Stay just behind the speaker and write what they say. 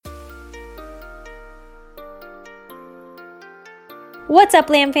What's up,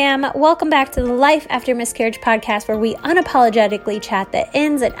 Lamb Fam? Welcome back to the Life After Miscarriage podcast, where we unapologetically chat the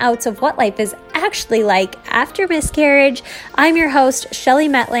ins and outs of what life is actually like after miscarriage. I'm your host, Shelly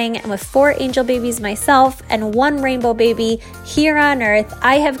Metling, and with 4 angel babies myself and 1 rainbow baby here on earth,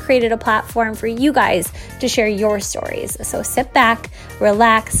 I have created a platform for you guys to share your stories. So sit back,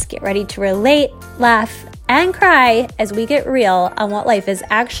 relax, get ready to relate, laugh, and cry as we get real on what life is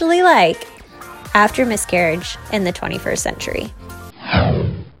actually like after miscarriage in the 21st century.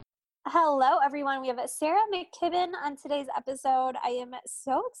 Hello, everyone. We have Sarah McKibben on today's episode. I am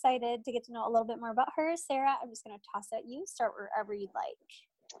so excited to get to know a little bit more about her. Sarah, I'm just going to toss at you. Start wherever you'd like.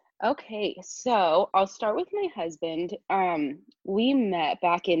 Okay, so I'll start with my husband. We met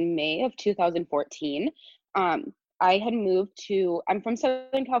back in May of 2014. I'm from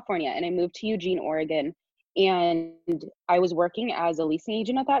Southern California, and I moved to Eugene, Oregon, and I was working as a leasing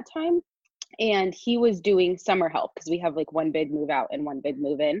agent at that time, and he was doing summer help because we have like one big move out and one big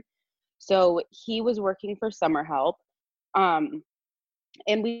move in. So he was working for summer help. And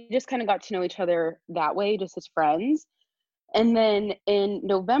we just kind of got to know each other that way, just as friends. And then in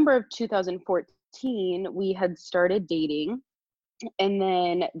November of 2014, we had started dating. And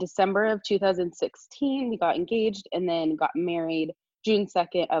then December of 2016, we got engaged and then got married June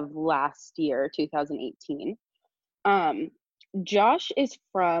 2nd of last year, 2018. Josh is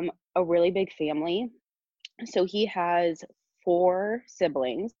from a really big family. So he has 4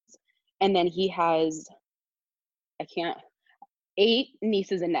 siblings. And then he has, 8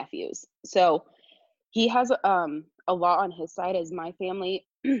 nieces and nephews. So he has a lot on his side, as my family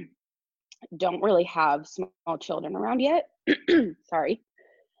don't really have small children around yet. Sorry.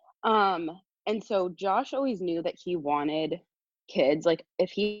 And so Josh always knew that he wanted kids. Like,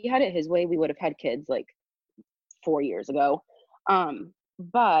 if he had it his way, we would have had kids like 4 years ago.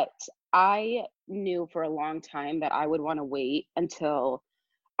 But I knew for a long time that I would want to wait until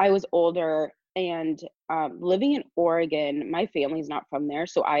I was older, and living in Oregon, my family's not from there,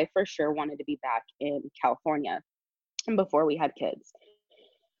 so I for sure wanted to be back in California before we had kids.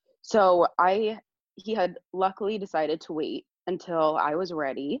 So he had luckily decided to wait until I was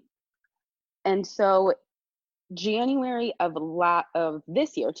ready. And so January of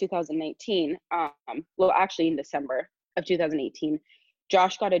this year, 2019, well, actually in December of 2018,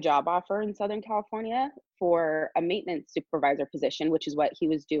 Josh got a job offer in Southern California for a maintenance supervisor position, which is what he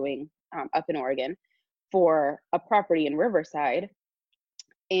was doing up in Oregon, for a property in Riverside.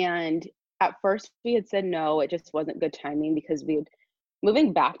 And at first we had said no, it just wasn't good timing because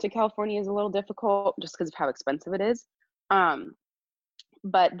moving back to California is a little difficult just because of how expensive it is.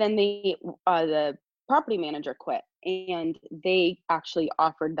 But then the property manager quit, and they actually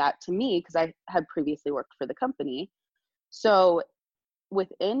offered that to me because I had previously worked for the company. So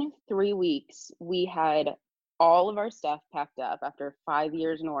within 3 weeks, we had all of our stuff packed up after 5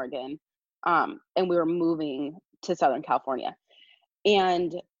 years in Oregon, and we were moving to Southern California.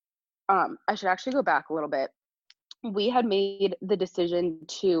 And I should actually go back a little bit. We had made the decision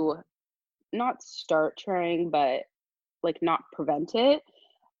to not start trying, but like not prevent it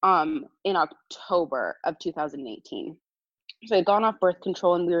in October of 2018. So I'd gone off birth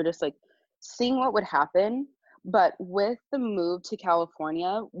control, and we were just like seeing what would happen. But with the move to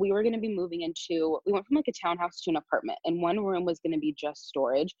California, we were going to be we went from like a townhouse to an apartment, and one room was going to be just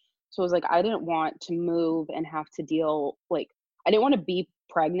storage. So I was like, I didn't want to move and have to I didn't want to be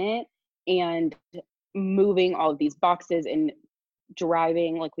pregnant and moving all of these boxes and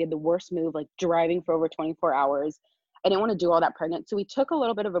driving. Like, we had the worst move, like driving for over 24 hours. I didn't want to do all that pregnant. So we took a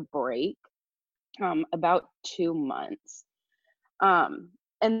little bit of a break, about 2 months.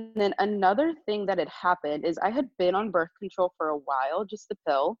 And then another thing that had happened is I had been on birth control for a while, just the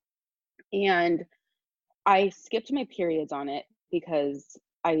pill, and I skipped my periods on it because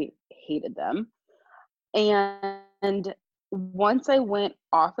I hated them. And once I went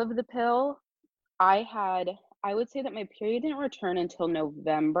off of the pill, I would say that my period didn't return until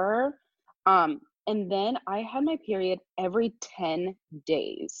November. And then I had my period every 10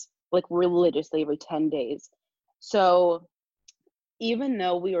 days, like religiously every 10 days. So even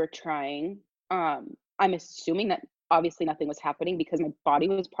though we were trying, I'm assuming that obviously nothing was happening because my body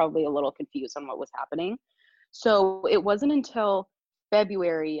was probably a little confused on what was happening. So it wasn't until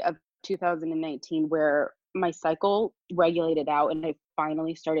February of 2019 where my cycle regulated out, and I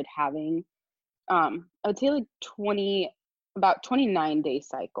finally started having, I would say like about 29-day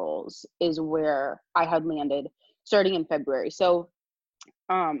cycles is where I had landed starting in February. So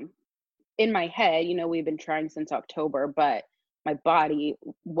in my head, we've been trying since October, but my body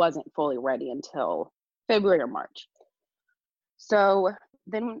wasn't fully ready until February or March. So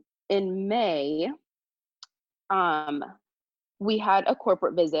then in May, we had a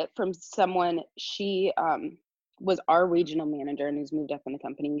corporate visit from someone. She was our regional manager and who's moved up in the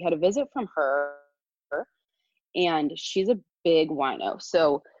company. We had a visit from her, and she's a big wino.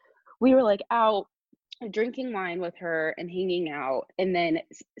 So we were like out drinking wine with her and hanging out. And then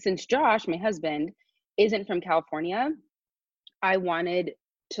since Josh, my husband, isn't from California, I wanted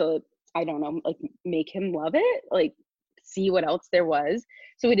to, I don't know, like make him love it, like see what else there was.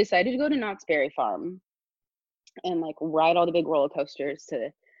 So we decided to go to Knott's Berry Farm and like ride all the big roller coasters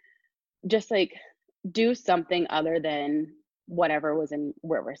to just like do something other than whatever was in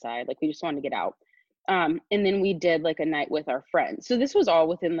Riverside. Like we just wanted to get out. And then we did like a night with our friends. So this was all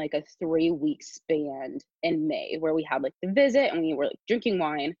within like a 3-week span in May where we had like the visit and we were like drinking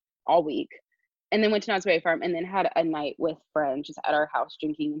wine all week. And then went to Knott's Berry Farm and then had a night with friends just at our house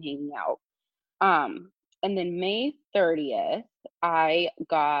drinking and hanging out. And then May 30th, I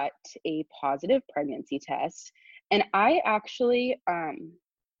got a positive pregnancy test. And I actually,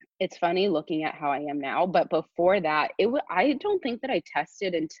 it's funny looking at how I am now, but before that, I don't think that I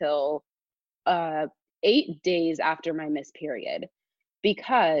tested until 8 days after my missed period,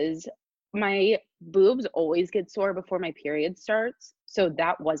 because my boobs always get sore before my period starts. So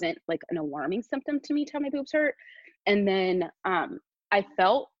that wasn't like an alarming symptom to me till my boobs hurt. And then I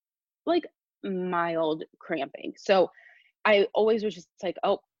felt like mild cramping. So I always was just like,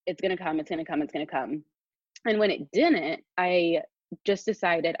 oh, it's gonna come, it's gonna come, it's gonna come. And when it didn't, I just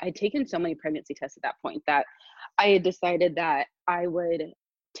decided, I'd taken so many pregnancy tests at that point that I had decided that I would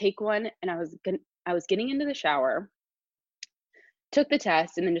take one, and I was getting into the shower, took the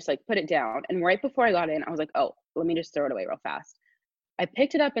test, and then just like put it down. And right before I got in, I was like, oh, let me just throw it away real fast. I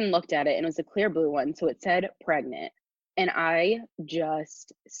picked it up and looked at it, and it was a clear blue one. So it said pregnant. And I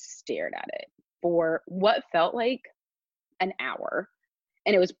just stared at it for what felt like an hour.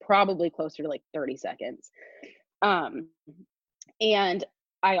 And it was probably closer to like 30 seconds. And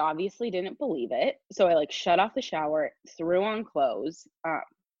I obviously didn't believe it. So I like shut off the shower, threw on clothes,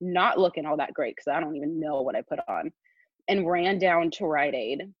 not looking all that great because I don't even know what I put on, and ran down to Rite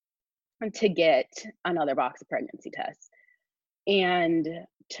Aid to get another box of pregnancy tests, and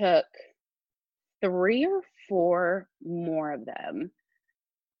took 3 or 4 more of them.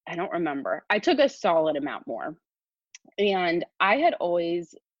 I don't remember. I took a solid amount more. And I had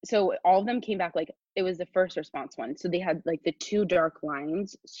always, so all of them came back like it was the first response one. So they had like the 2 dark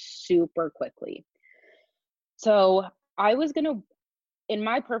lines super quickly. So I was going to, in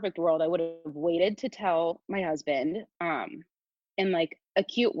my perfect world, I would have waited to tell my husband in like a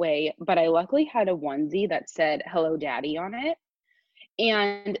cute way, but I luckily had a onesie that said "Hello Daddy" on it.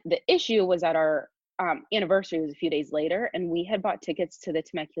 And the issue was that our anniversary was a few days later, and we had bought tickets to the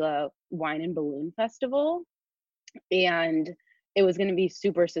Temecula Wine and Balloon Festival, and it was going to be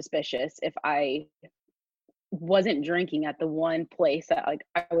super suspicious if I wasn't drinking at the one place that like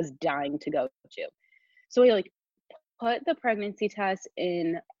I was dying to go to. So we like put the pregnancy test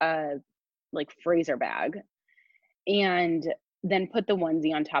in a like freezer bag, and then put the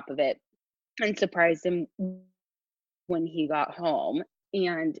onesie on top of it and surprised him when he got home.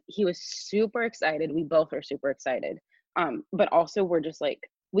 And he was super excited. We both were super excited. But also we're just like,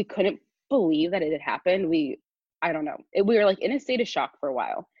 we couldn't believe that it had happened. I don't know. We were like in a state of shock for a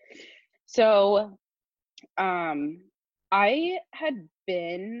while. So I had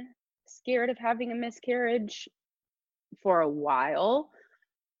been scared of having a miscarriage for a while.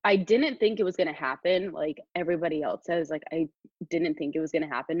 I didn't think it was going to happen like everybody else says. Like I didn't think it was going to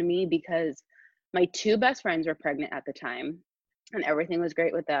happen to me because my 2 best friends were pregnant at the time and everything was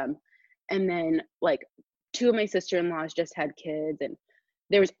great with them. And then like 2 of my sister-in-laws just had kids, and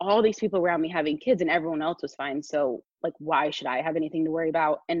there was all these people around me having kids and everyone else was fine. So like, why should I have anything to worry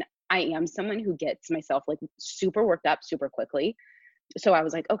about? And I am someone who gets myself like super worked up super quickly. So I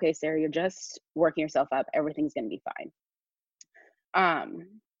was like, okay, Sarah, you're just working yourself up. Everything's going to be fine.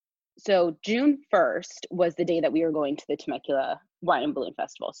 So June 1st was the day that we were going to the Temecula Wine and Balloon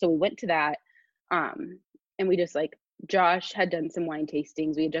Festival. So we went to that, and we just like, Josh had done some wine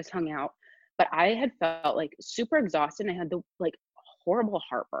tastings. We had just hung out, but I had felt like super exhausted and I had the like horrible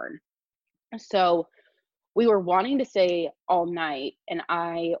heartburn. So we were wanting to stay all night, and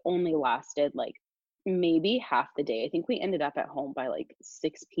I only lasted like maybe half the day. I think we ended up at home by like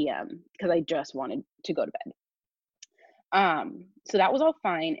 6 p.m. because I just wanted to go to bed. So that was all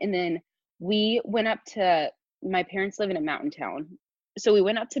fine. And then we went up to, my parents live in a mountain town. So we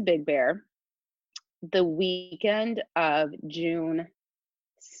went up to Big Bear the weekend of June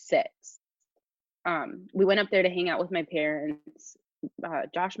 6th. We went up there to hang out with my parents.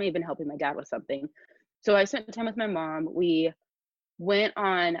 Josh may have been helping my dad with something. So I spent time with my mom. We went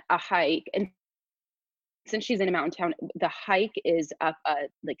on a hike, and since she's in a mountain town, the hike is up a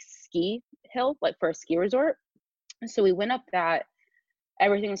like ski hill, like for a ski resort. So we went up that,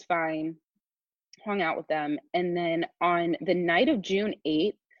 everything was fine, hung out with them. And then on the night of June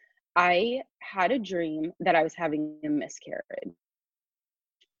 8th, I had a dream that I was having a miscarriage.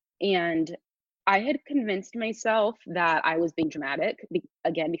 And I had convinced myself that I was being dramatic,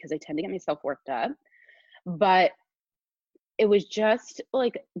 again, because I tend to get myself worked up. But it was just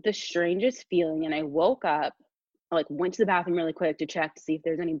like the strangest feeling. And I woke up, like went to the bathroom really quick to check to see if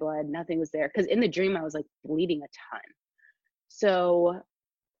there's any blood. Nothing was there. Because in the dream, I was like bleeding a ton. So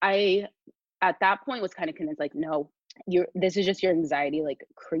I, at that point, was kind of convinced, like, no, this is just your anxiety, like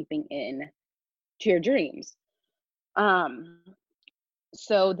creeping in to your dreams. Um,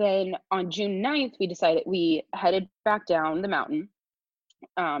 so then on June 9th, we headed back down the mountain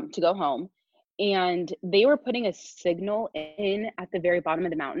to go home. And they were putting a signal in at the very bottom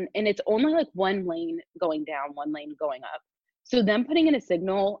of the mountain. And it's only like one lane going down, one lane going up. So them putting in a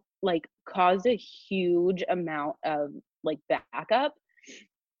signal like caused a huge amount of like backup.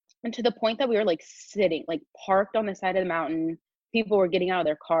 And to the point that we were like sitting, like parked on the side of the mountain. People were getting out of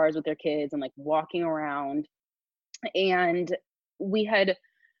their cars with their kids and like walking around. And we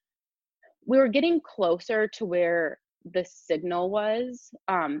were getting closer to where the signal was,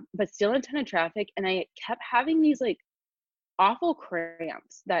 but still in a ton of traffic. And I kept having these like awful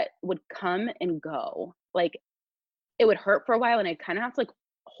cramps that would come and go. Like it would hurt for a while and I'd kind of have to like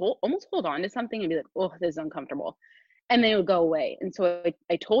almost hold on to something and be like, oh, this is uncomfortable. And then it would go away. And so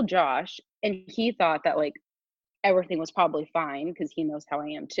I told Josh, and he thought that like everything was probably fine because he knows how I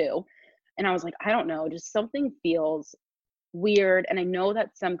am too. And I was like, I don't know, just something feels weird. And I know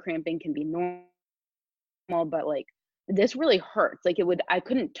that some cramping can be normal, but like this really hurts. Like I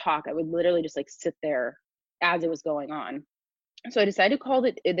couldn't talk. I would literally just like sit there as it was going on. So I decided to call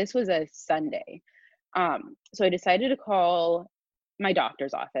this was a Sunday. So I decided to call my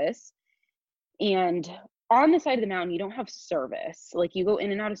doctor's office. And on the side of the mountain, you don't have service. Like you go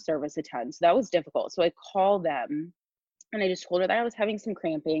in and out of service a ton. So that was difficult. So I called them and I just told her that I was having some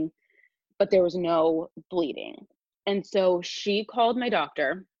cramping, but there was no bleeding. And so she called my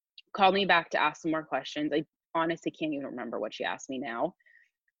doctor, called me back to ask some more questions. I honestly can't even remember what she asked me now.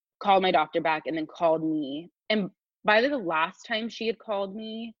 Called my doctor back and then called me. And by the last time she had called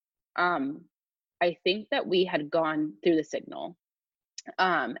me, I think that we had gone through the signal.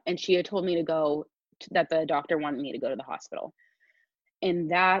 And she had told me that the doctor wanted me to go to the hospital.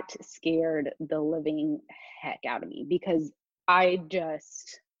 And that scared the living heck out of me because I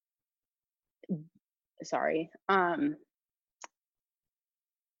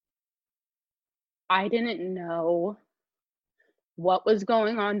didn't know what was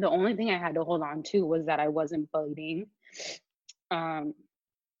going on. The only thing I had to hold on to was that I wasn't bleeding.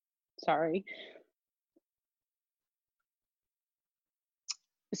 Sorry.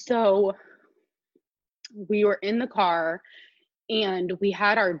 So we were in the car and we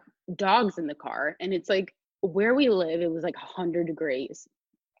had our dogs in the car, and it's like where we live, it was like 100 degrees.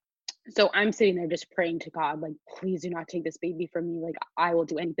 So I'm sitting there just praying to God, like, please do not take this baby from me. Like, I will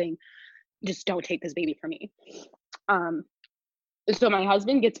do anything. Just don't take this baby from me. So my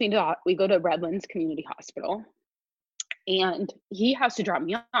husband gets me we go to Redlands Community Hospital, and he has to drop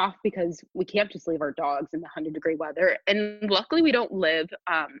me off because we can't just leave our dogs in the 100-degree weather. And luckily we don't live,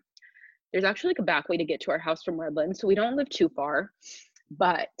 there's actually like a back way to get to our house from Redlands. So we don't live too far,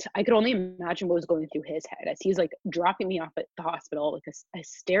 but I could only imagine what was going through his head as he's like dropping me off at the hospital, like a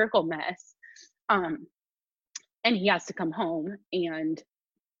hysterical mess. And he has to come home and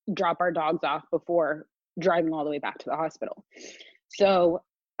drop our dogs off before driving all the way back to the hospital. So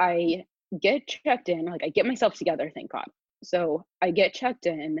I get checked in, like I get myself together, thank God. So I get checked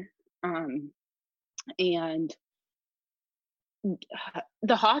in, and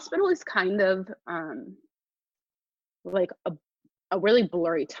the hospital is kind of like a really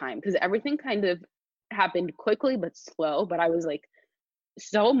blurry time because everything kind of happened quickly but slow. But I was like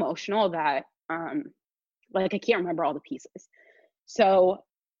so emotional that like I can't remember all the pieces. So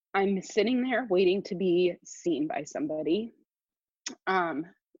I'm sitting there waiting to be seen by somebody.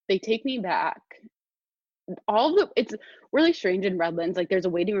 They take me back. It's really strange in Redlands. Like there's a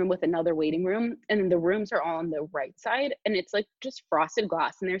waiting room with another waiting room, and then the rooms are all on the right side, and it's like just frosted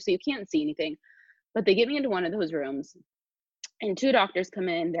glass in there, so you can't see anything. But they get me into one of those rooms, and two doctors come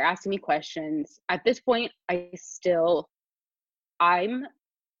in. They're asking me questions. At this point, in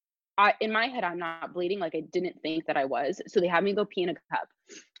my head, I'm not bleeding. Like I didn't think that I was. So they had me go pee in a cup.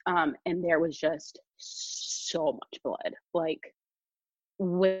 And there was just so much blood, like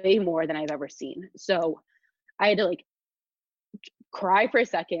way more than I've ever seen. So I had to like cry for a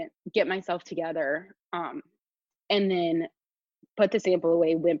second, get myself together, and then put the sample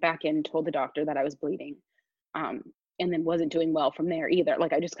away, went back in, told the doctor that I was bleeding, um, and then wasn't doing well from there either.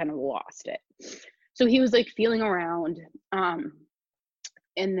 Like I just kind of lost it. So he was like feeling around, and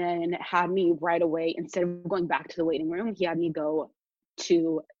then had me right away, instead of going back to the waiting room, he had me go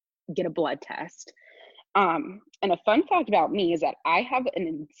to get a blood test. And a fun fact about me is that I have an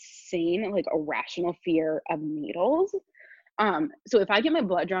insane, like irrational fear of needles. So if I get my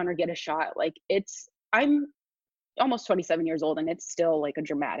blood drawn or get a shot, like I'm almost 27 years old and it's still like a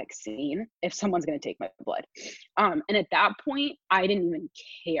dramatic scene if someone's going to take my blood. And at that point, I didn't even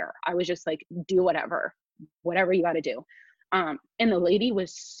care. I was just like, do whatever you got to do. And the lady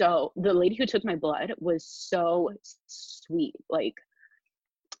who took my blood was so sweet. Like,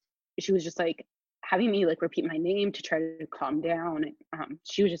 she was just like having me like repeat my name to try to calm down.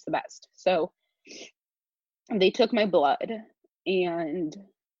 She was just the best. So they took my blood, and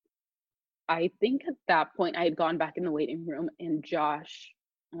I think at that point I had gone back in the waiting room, and Josh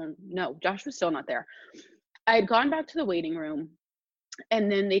was still not there. I had gone back to the waiting room,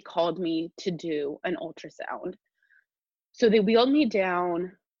 and then they called me to do an ultrasound. So they wheeled me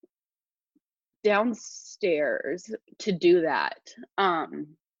downstairs to do that.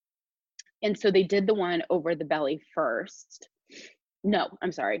 And so they did the one over the belly first. No,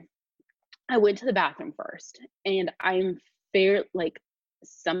 I'm sorry. I went to the bathroom first, and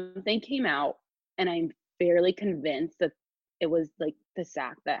something came out, and I'm fairly convinced that it was like the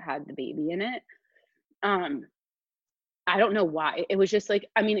sac that had the baby in it. I don't know why. It was just like,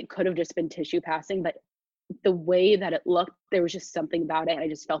 I mean, it could have just been tissue passing, but the way that it looked, there was just something about it. I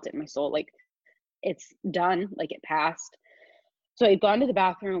just felt it in my soul. Like, it's done, like it passed. So I had gone to the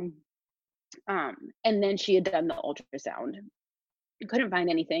bathroom, and then she had done the ultrasound. I couldn't find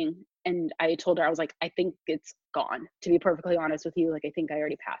anything. And I told her, I was like, I think it's gone, to be perfectly honest with you. Like, I think I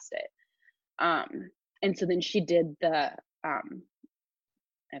already passed it. And so then she did the, I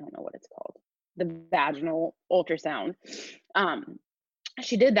don't know what it's called, the vaginal ultrasound.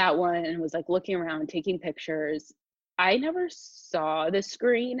 She did that one and was like looking around, taking pictures. I never saw the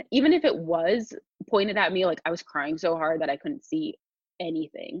screen, even if it was pointed at me. Like, I was crying so hard that I couldn't see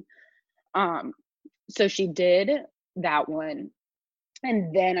anything. So she did that one,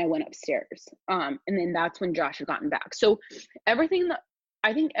 and then I went upstairs. And then that's when Josh had gotten back. So I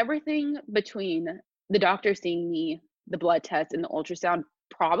think everything between the doctor seeing me, the blood test, and the ultrasound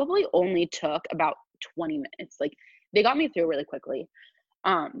probably only took about 20 minutes. Like, they got me through really quickly.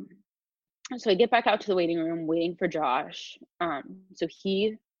 So I get back out to the waiting room, waiting for Josh. So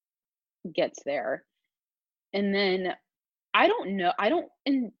he gets there, and then I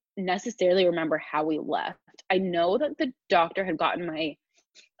don't necessarily remember how we left. I know that the doctor had gotten my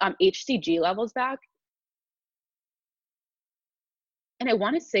HCG levels back, and I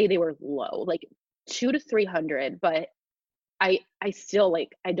want to say they were low, like 200 to 300, but I still,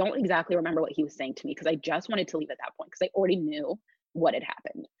 like, I don't exactly remember what he was saying to me, because I just wanted to leave at that point, because I already knew what had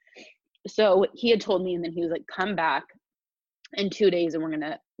happened. So he had told me, and then he was like, come back in 2 days and we're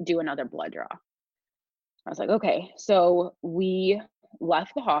gonna do another blood draw. I was like, okay. So we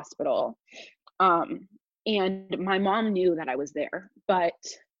left the hospital, and my mom knew that I was there. But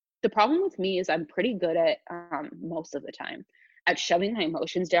the problem with me is I'm pretty good at, most of the time, at shoving my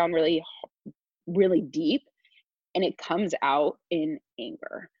emotions down really, really deep, and it comes out in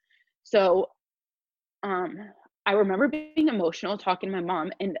anger. So I remember being emotional, talking to my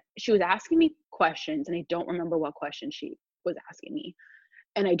mom, and she was asking me questions, and I don't remember what question she was asking me.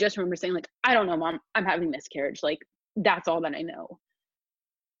 And I just remember saying, like, I don't know, Mom, I'm having miscarriage. Like, that's all that I know.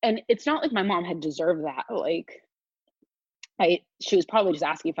 And it's not like my mom had deserved that. Like, she was probably just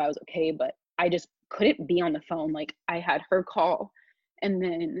asking if I was okay, but I just couldn't be on the phone. Like, I had her call, and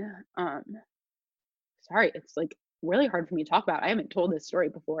then, sorry, it's like really hard for me to talk about. I haven't told this story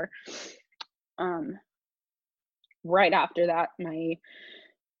before. Right after that,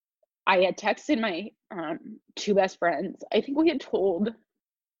 I had texted my two best friends. I think we had told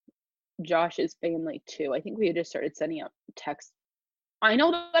Josh's family too. I think we had just started sending out texts. I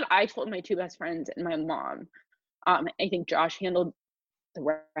know that I told my two best friends and my mom. I think Josh handled the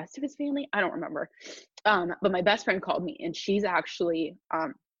rest of his family. I don't remember. But my best friend called me, and she's actually,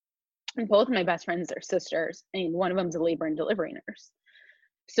 both of my best friends are sisters, and one of them's a labor and delivery nurse.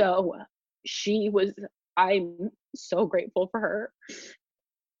 So I'm so grateful for her.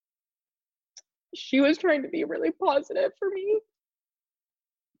 She was trying to be really positive for me.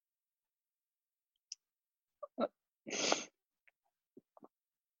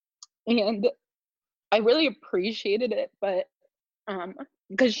 And I really appreciated it, but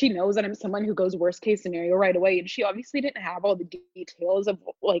because she knows that I'm someone who goes worst case scenario right away, and she obviously didn't have all the details of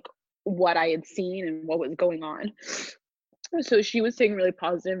like what I had seen and what was going on. So she was staying really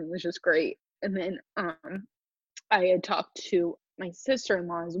positive and it was just great. And then I had talked to my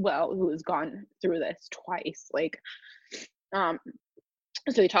sister-in-law as well, who has gone through this twice. Like, so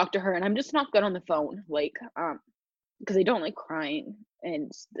I talked to her, and I'm just not good on the phone, like, because I don't like crying.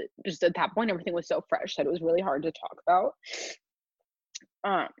 And just at that point, everything was so fresh that it was really hard to talk about.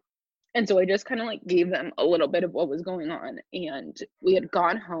 And so I just kind of like gave them a little bit of what was going on, and we had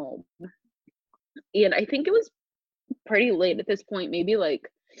gone home, and I think it was pretty late at this point, maybe like,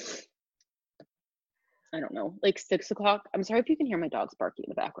 I don't know, like 6 o'clock. I'm sorry if you can hear my dogs barking in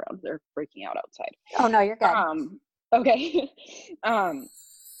the background. They're freaking out outside. Oh no, you're good. Okay.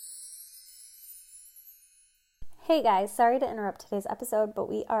 Hey guys, sorry to interrupt today's episode, but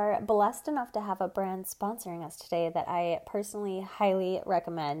we are blessed enough to have a brand sponsoring us today that I personally highly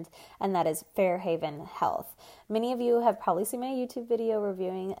recommend, and that is Fairhaven Health. Many of you have probably seen my YouTube video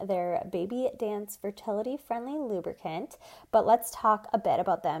reviewing their Baby Dance fertility-friendly lubricant, but let's talk a bit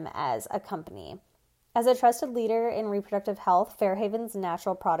about them as a company. As a trusted leader in reproductive health, Fairhaven's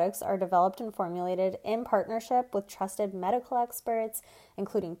natural products are developed and formulated in partnership with trusted medical experts,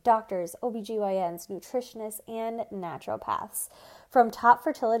 including doctors, OBGYNs, nutritionists, and naturopaths. From top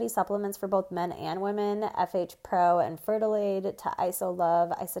fertility supplements for both men and women, FH Pro and Fertilade, to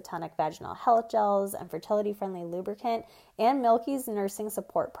IsoLove, isotonic vaginal health gels, and fertility-friendly lubricant, and Milky's nursing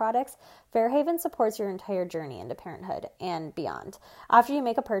support products, Fairhaven supports your entire journey into parenthood and beyond. After you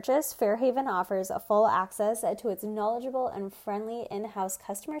make a purchase, Fairhaven offers a full access to its knowledgeable and friendly in-house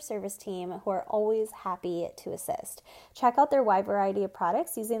customer service team who are always happy to assist. Check out their wide variety of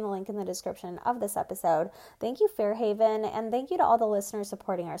products using the link in the description of this episode. Thank you, Fairhaven, and thank you to all the listeners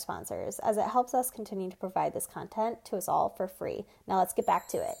supporting our sponsors, as it helps us continue to provide this content to us all for free. Now let's get back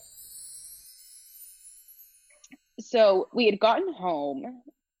to it. So we had gotten home,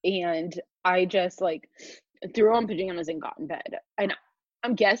 and I just like threw on pajamas and got in bed. And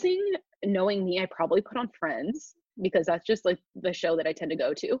I'm guessing, knowing me, I probably put on Friends, because that's just like the show that I tend to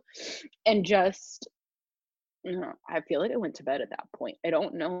go to. And just, I feel like I went to bed at that point. I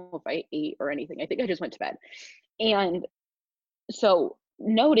don't know if I ate or anything. I think I just went to bed. And so,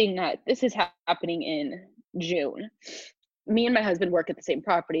 noting that this is happening in June, me and my husband work at the same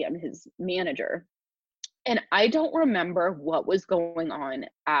property. I'm his manager. And I don't remember what was going on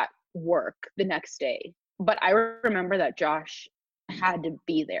at work the next day, but I remember that Josh had to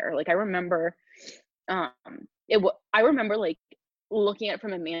be there. Like, I remember, I remember like looking at it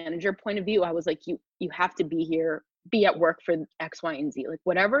from a manager point of view. I was like, you have to be here, be at work for X, Y, and Z. Like,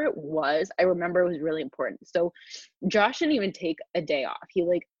 whatever it was, I remember it was really important. So Josh didn't even take a day off. He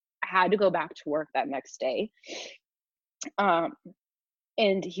like had to go back to work that next day.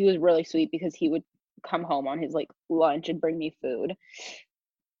 And he was really sweet, because he would come home on his like lunch and bring me food.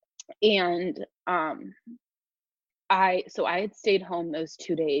 And I had stayed home those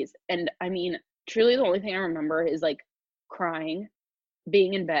 2 days, and I mean, truly the only thing I remember is like crying,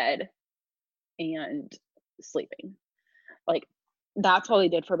 being in bed, and sleeping. Like, that's all I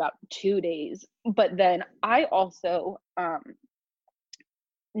did for about 2 days. But then I also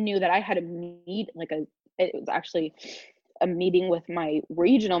knew that I had a meet, it was actually a meeting with my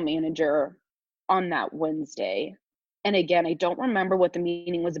regional manager on that Wednesday. And again, I don't remember what the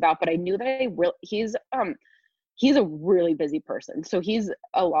meeting was about, but I knew that he's a really busy person. So he's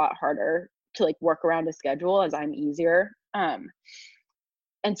a lot harder to like work around a schedule, as I'm easier. And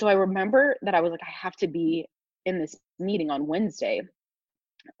so I remember that I was like, I have to be in this meeting on Wednesday.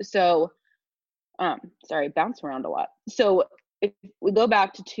 So, sorry, I bounce around a lot. So if we go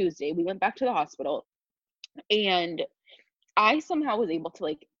back to Tuesday, we went back to the hospital, and I somehow was able to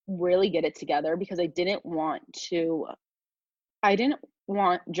like really get it together, because I didn't want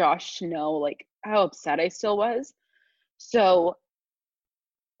Josh to know like how upset I still was. So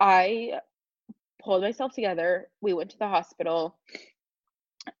I pulled myself together. We went to the hospital.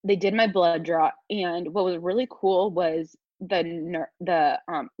 They did my blood draw, and what was really cool was the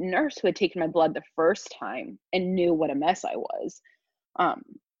nurse who had taken my blood the first time and knew what a mess I was,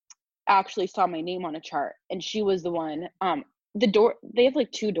 actually saw my name on a chart, and she was the one. The door, they have like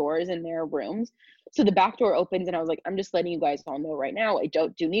 2 doors in their rooms, so the back door opens, and I was like, I'm just letting you guys all know right now, I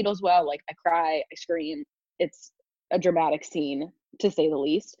don't do needles well. Like, I cry, I scream. It's a dramatic scene, to say the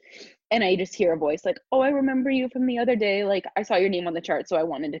least. And I just hear a voice like, oh, I remember you from the other day. Like, I saw your name on the chart, so I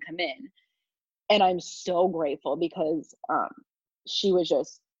wanted to come in. And I'm so grateful, because she was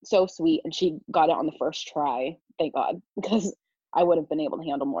just so sweet, and she got it on the first try, thank God, because I would have been able to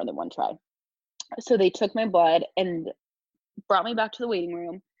handle more than one try. So they took my blood, and brought me back to the waiting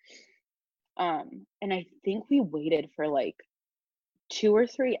room. And I think we waited for like 2 or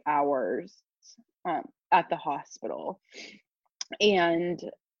 3 hours at the hospital. And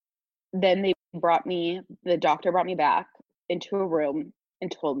then the doctor brought me back into a room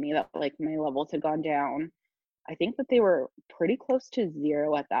and told me that like my levels had gone down. I think that they were pretty close to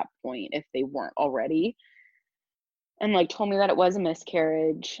 0 at that point, if they weren't already. And like told me that it was a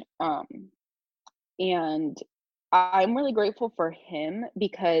miscarriage. And I'm really grateful for him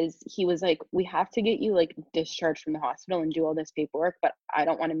because he was like, we have to get you like discharged from the hospital and do all this paperwork, but I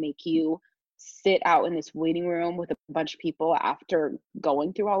don't want to make you sit out in this waiting room with a bunch of people after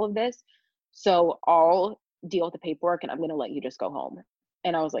going through all of this. So I'll deal with the paperwork and I'm going to let you just go home.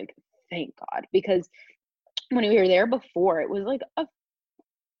 And I was like, thank God, because when we were there before, it was like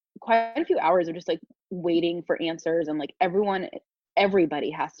quite a few hours of just like waiting for answers, and like everybody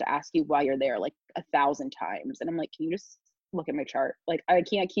has to ask you why you're there like 1,000 times. And I'm like, can you just look at my chart? Like, I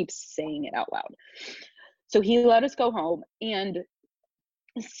can't keep saying it out loud. So he let us go home and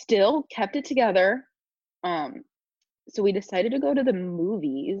still kept it together. So we decided to go to the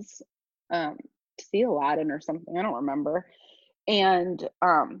movies, to see Aladdin or something. I don't remember. And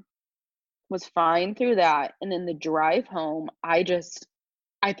was fine through that. And then the drive home, I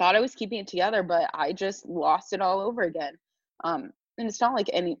thought I was keeping it together, but I just lost it all over again. And it's not like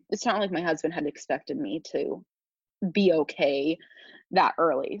my husband had expected me to be okay that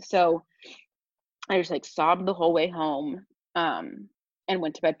early. So I just like sobbed the whole way home, and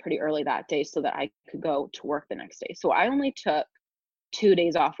went to bed pretty early that day so that I could go to work the next day. So I only took 2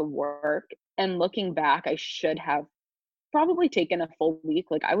 days off of work, and looking back, I should have probably taken a full week.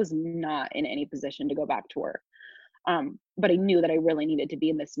 Like, I was not in any position to go back to work. But I knew that I really needed to be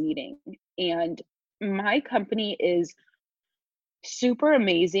in this meeting. And my company is super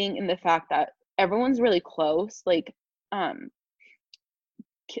amazing in the fact that everyone's really close. Like, Kelly,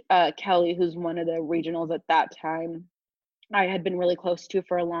 who's one of the regionals at that time, I had been really close to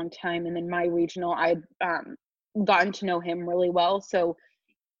for a long time. And then my regional, I'd gotten to know him really well. So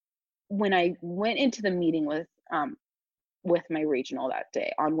when I went into the meeting with my regional that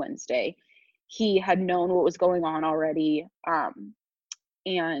day on Wednesday, he had known what was going on already.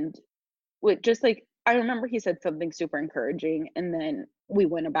 And with just like, I remember he said something super encouraging, and then we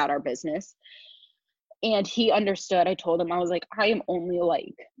went about our business. And he understood. I told him, I was like, I am only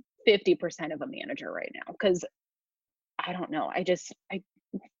like 50% of a manager right now, because I don't know. I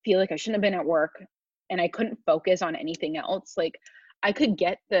feel like I shouldn't have been at work, and I couldn't focus on anything else. Like, I could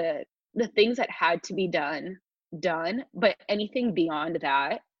get the things that had to be done, but anything beyond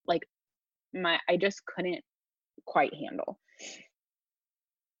that, like I just couldn't quite handle.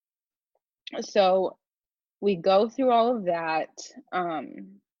 So we go through all of that.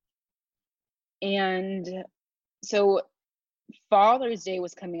 And so Father's Day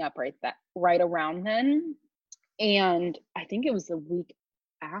was coming up right around then. And I think it was the week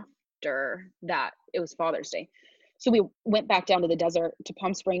after that, it was Father's Day. So we went back down to the desert to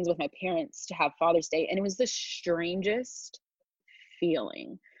Palm Springs with my parents to have Father's Day. And it was the strangest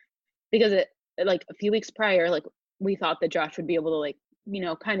feeling, because it like a few weeks prior, like we thought that Josh would be able to like,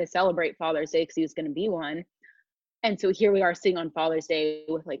 kind of celebrate Father's Day because he was going to be one. And so here we are sitting on Father's Day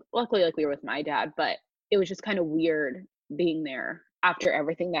with like, luckily, like we were with my dad, but it was just kind of weird being there after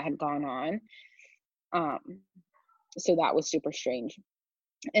everything that had gone on. So that was super strange.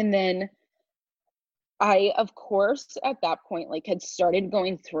 And then I, of course, at that point, like had started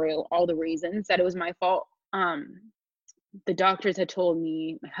going through all the reasons that it was my fault. The doctors had told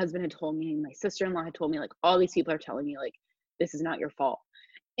me, my husband had told me, my sister-in-law had told me, like, all these people are telling me, like, this is not your fault.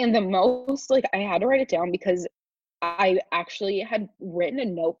 And the most, like, I had to write it down because I actually had written a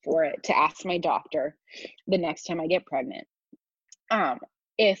note for it to ask my doctor the next time I get pregnant,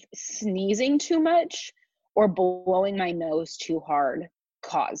 if sneezing too much or blowing my nose too hard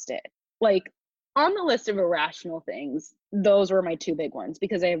caused it. Like, on the list of irrational things, those were my 2 big ones,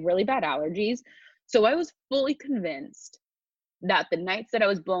 because I have really bad allergies. So I was fully convinced that the nights that I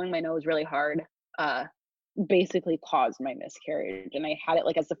was blowing my nose really hard basically caused my miscarriage. And I had it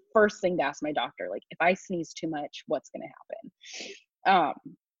like as the first thing to ask my doctor, like, if I sneeze too much, what's going to happen?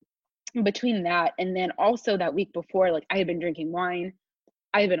 Between that and then also that week before, like I had been drinking wine,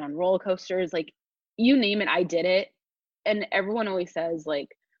 I had been on roller coasters, like you name it, I did it. And everyone always says, like,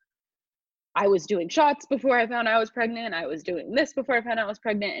 I was doing shots before I found out I was pregnant, I was doing this before I found out I was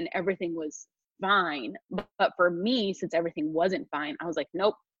pregnant, and everything was fine. But for me, since everything wasn't fine, I was like,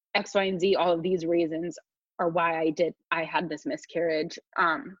 nope, X, Y, and Z, all of these reasons are why I had this miscarriage.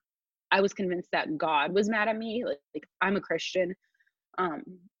 I was convinced that God was mad at me. Like I'm a Christian.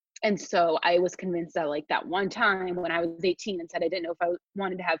 And so I was convinced that like that one time when I was 18 and said I didn't know if I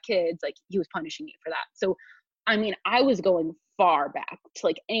wanted to have kids, like he was punishing me for that. So, I mean, I was going far back to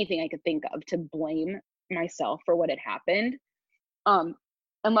like anything I could think of to blame myself for what had happened. Um,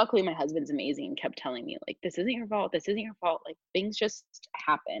 and luckily my husband's amazing and kept telling me like, this isn't your fault. This isn't your fault. Like things just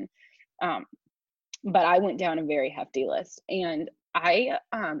happen. Um, but I went down a very hefty list, and I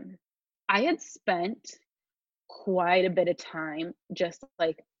had spent quite a bit of time just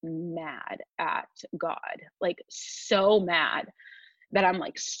like mad at God, like so mad that I'm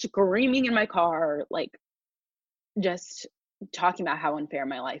like screaming in my car, like just talking about how unfair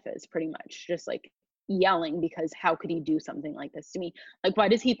my life is, pretty much just like yelling, because how could he do something like this to me? Like, why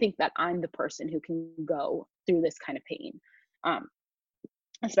does he think that I'm the person who can go through this kind of pain? Um,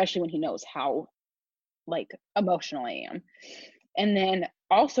 Especially when he knows how like emotional I am. And then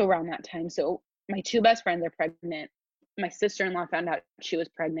also around that time, so my two best friends are pregnant. My sister-in-law found out she was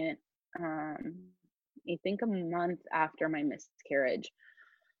pregnant, I think a month after my miscarriage.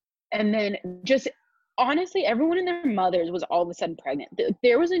 And then just honestly, everyone and their mothers was all of a sudden pregnant.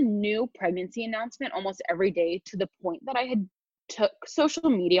 There was a new pregnancy announcement almost every day, to the point that I had took social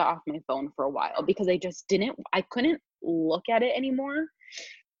media off my phone for a while because I couldn't look at it anymore.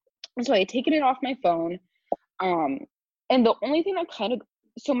 So I had taken it off my phone. Um, and the only thing that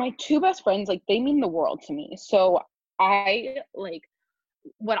so my two best friends, like they mean the world to me. So I like,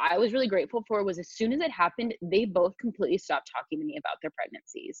 what I was really grateful for was as soon as it happened, they both completely stopped talking to me about their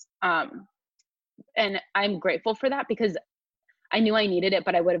pregnancies. And I'm grateful for that because I knew I needed it,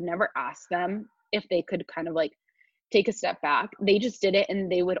 but I would have never asked them if they could kind of like take a step back. They just did it,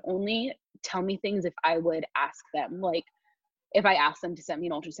 and they would only tell me things if I would ask them. Like if I asked them to send me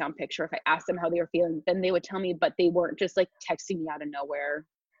an ultrasound picture, if I asked them how they were feeling, then they would tell me, but they weren't just like texting me out of nowhere,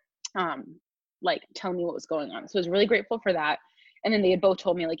 like telling me what was going on. So I was really grateful for that. And then they had both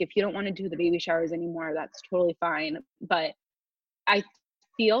told me, like, if you don't want to do the baby showers anymore, that's totally fine. But I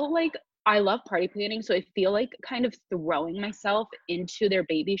feel like I love party planning. So I feel like kind of throwing myself into their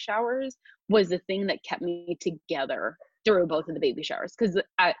baby showers was the thing that kept me together through both of the baby showers. Because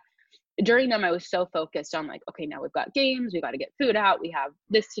during them, I was so focused on like, okay, now we've got games, we got to get food out, we have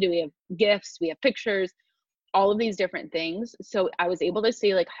this to do, we have gifts, we have pictures, all of these different things. So I was able to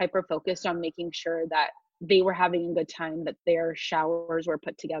stay like hyper focused on making sure that they were having a good time, that their showers were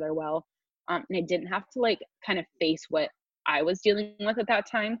put together well. And I didn't have to like kind of face what I was dealing with at that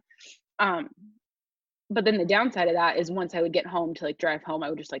time. But then the downside of that is once I would get home to like drive home, I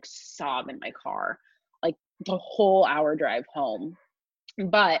would just like sob in my car, like the whole hour drive home.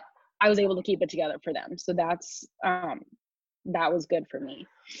 But I was able to keep it together for them. So that was good for me.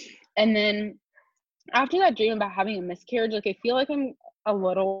 And then after that dream about having a miscarriage, like I feel like I'm a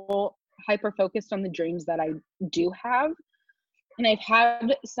little hyper focused on the dreams that I do have. And I've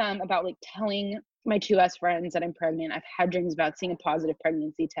had some about like telling my two best friends that I'm pregnant. I've had dreams about seeing a positive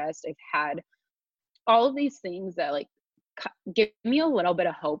pregnancy test. I've had all of these things that like give me a little bit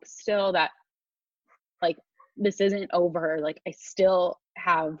of hope still that like this isn't over. Like there's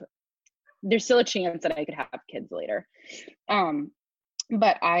still a chance that I could have kids later.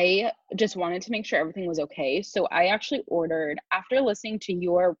 But I just wanted to make sure everything was okay. So I actually ordered, after listening to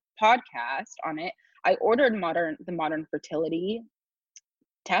your podcast on it, I ordered the modern fertility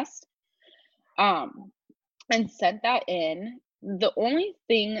test, and sent that in. The only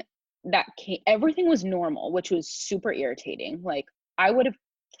thing that everything was normal, which was super irritating. Like I would have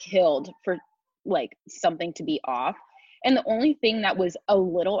killed for like something to be off. And the only thing that was a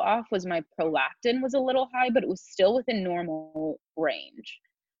little off was my prolactin was a little high, but it was still within normal range.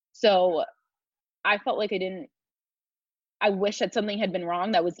 So I felt like I wish that something had been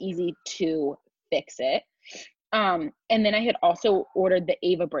wrong that was easy to fix it. And then I had also ordered the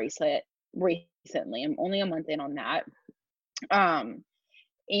Ava bracelet recently. I'm only a month in on that.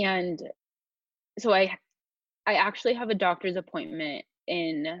 And so I actually have a doctor's appointment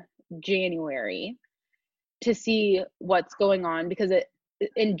in January to see what's going on, because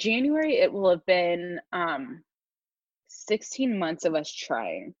in January it will have been 16 months of us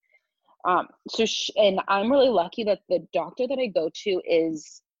trying. And I'm really lucky that the doctor that I go to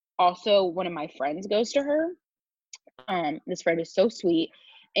is also one of my friends goes to her. This friend is so sweet,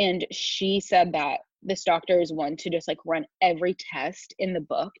 and she said that this doctor is one to just like run every test in the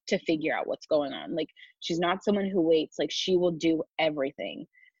book to figure out what's going on. Like she's not someone who waits. Like she will do everything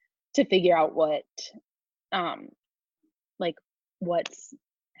to figure out like what's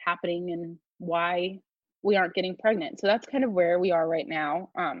happening and why we aren't getting pregnant. So that's kind of where we are right now.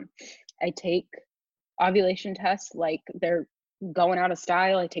 I take ovulation tests like they're going out of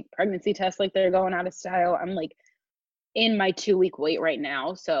style. I take pregnancy tests like they're going out of style. I'm like in my 2-week wait right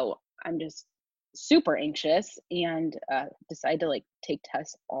now. So I'm just super anxious and decide to like take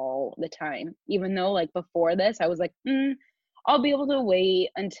tests all the time. Even though like before this, I was like, I'll be able to wait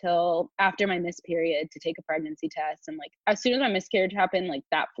until after my missed period to take a pregnancy test. And like as soon as my miscarriage happened, like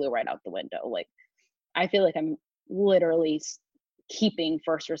that flew right out the window. Like I feel like I'm literally keeping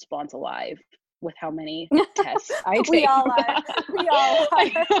first response alive with how many tests I take. We all are. We all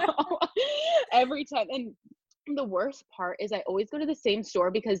are. Every time. And the worst part is I always go to the same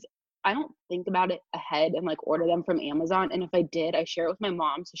store because I don't think about it ahead and like order them from Amazon. And if I did, I share it with my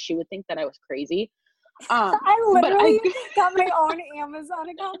mom, so she would think that I was crazy. I literally got my own Amazon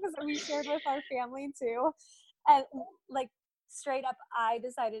account because we shared with our family too. And like straight up, I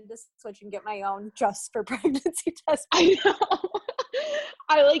decided to switch and get my own just for pregnancy testing. I know.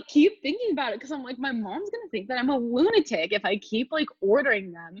 I like keep thinking about it because I'm like, my mom's gonna think that I'm a lunatic if I keep like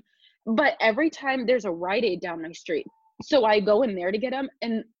ordering them. But every time there's a Rite Aid down my street, so I go in there to get them,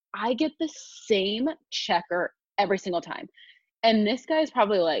 and I get the same checker every single time. And this guy's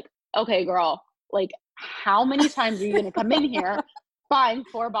probably like, okay, girl, like how many times are you gonna come in here buying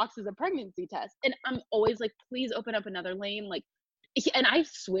 4 boxes of pregnancy tests? And I'm always like, please open up another lane. Like, and I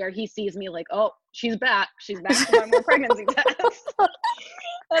swear he sees me like, oh, she's back to buy more pregnancy tests. And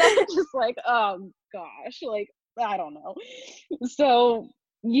I'm just like, oh gosh, like, I don't know. So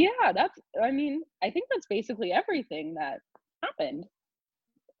yeah, I think that's basically everything that happened.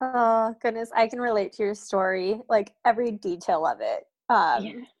 Oh goodness, I can relate to your story, like every detail of it.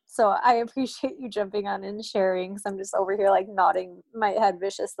 So I appreciate you jumping on and sharing, because I'm just over here like nodding my head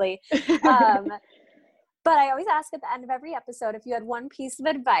viciously. But I always ask at the end of every episode, if you had one piece of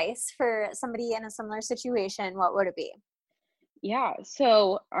advice for somebody in a similar situation, what would it be? Yeah,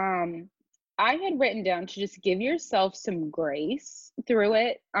 so I had written down to just give yourself some grace through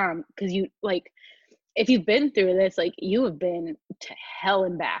it, because you like, if you've been through this, like you have been to hell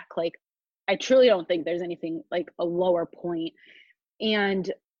and back. Like I truly don't think there's anything like a lower point.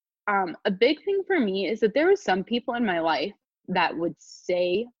 And a big thing for me is that there were some people in my life that would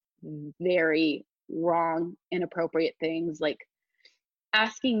say very wrong, inappropriate things, like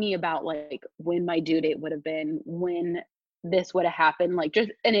asking me about like when my due date would have been, when this would have happened, like just,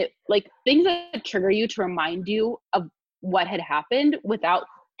 and it like things that trigger you to remind you of what had happened without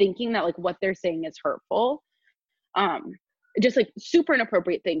thinking that like what they're saying is hurtful. Just like super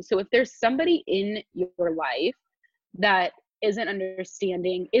inappropriate things. So if there's somebody in your life that isn't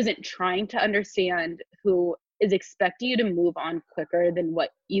understanding, isn't trying to understand, who is expecting you to move on quicker than what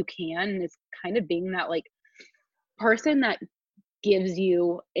you can, and is kind of being that like person that gives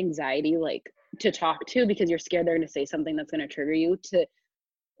you anxiety, like to talk to because you're scared they're going to say something that's going to trigger you, to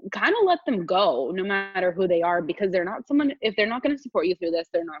kind of let them go no matter who they are, because they're not someone, if they're not going to support you through this,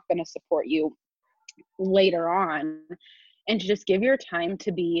 they're not going to support you later on. And to just give your time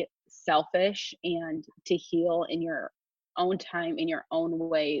to be selfish and to heal in your own time, in your own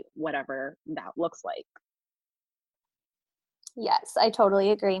way, whatever that looks like. Yes, I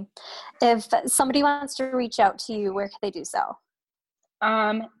totally agree. If somebody wants to reach out to you, where can they do so?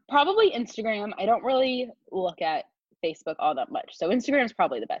 Probably Instagram. I don't really look at Facebook all that much, so Instagram is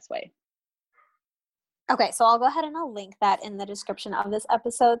probably the best way. Okay, so I'll go ahead and I'll link that in the description of this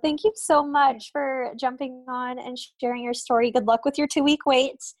episode. Thank you so much for jumping on and sharing your story. Good luck with your 2-week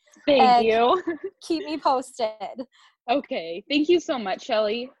wait. Thank you. Keep me posted. Okay, thank you so much,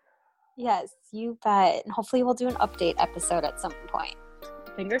 Shelly. Yes, you bet. And hopefully we'll do an update episode at some point.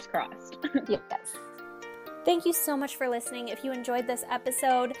 Fingers crossed. Yes. Thank you so much for listening. If you enjoyed this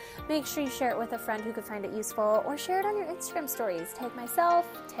episode, make sure you share it with a friend who could find it useful, or share it on your Instagram stories. Tag myself,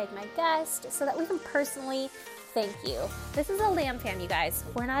 tag my guest, so that we can personally thank you. This is a Lamb Fam, you guys.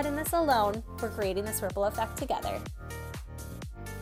 We're not in this alone. We're creating this ripple effect together.